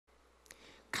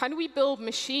Can we build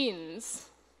machines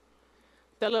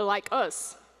that are like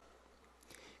us?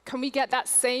 Can we get that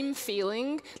same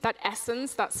feeling, that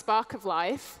essence, that spark of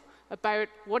life about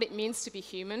what it means to be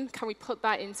human? Can we put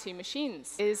that into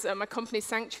machines? My company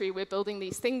Sanctuary, we're building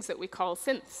these things that we call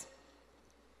synths.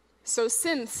 So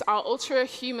synths are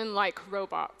ultra-human-like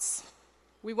robots.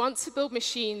 We want to build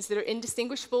machines that are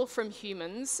indistinguishable from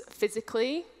humans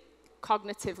physically,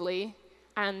 cognitively,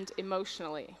 and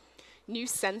emotionally. New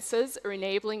sensors are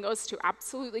enabling us to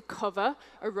absolutely cover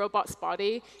a robot's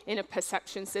body in a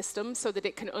perception system so that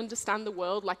it can understand the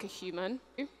world like a human.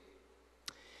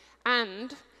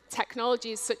 And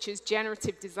technologies such as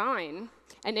generative design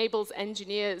enables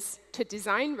engineers to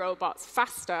design robots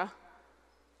faster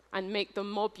and make them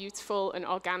more beautiful and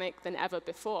organic than ever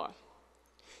before.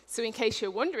 So in case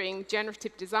you're wondering,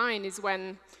 generative design is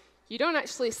when you don't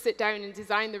actually sit down and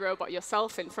design the robot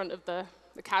yourself in front of the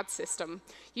CAD system.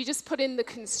 You just put in the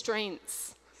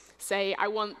constraints. Say, I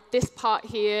want this part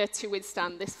here to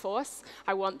withstand this force.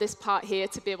 I want this part here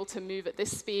to be able to move at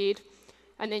this speed.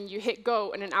 And then you hit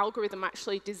go, and an algorithm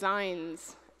actually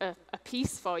designs a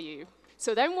piece for you.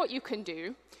 So then what you can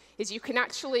do is you can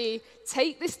actually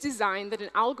take this design that an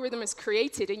algorithm has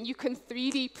created, and you can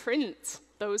 3D print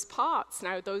those parts,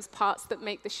 now those parts that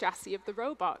make the chassis of the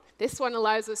robot. This one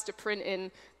allows us to print in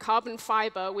carbon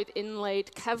fiber with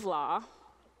inlaid Kevlar,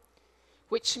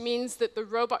 which means that the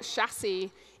robot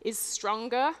chassis is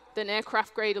stronger than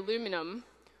aircraft-grade aluminum,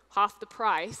 half the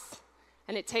price,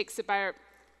 and it takes about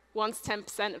 1 to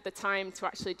 10% of the time to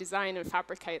actually design and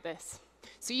fabricate this.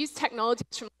 So use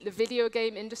technologies from the video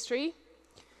game industry.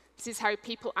 This is how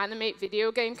people animate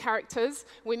video game characters.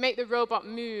 We make the robot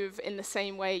move in the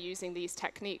same way using these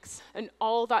techniques. And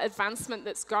all that advancement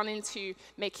that's gone into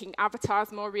making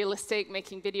avatars more realistic,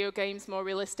 making video games more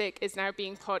realistic, is now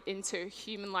being put into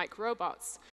human-like robots.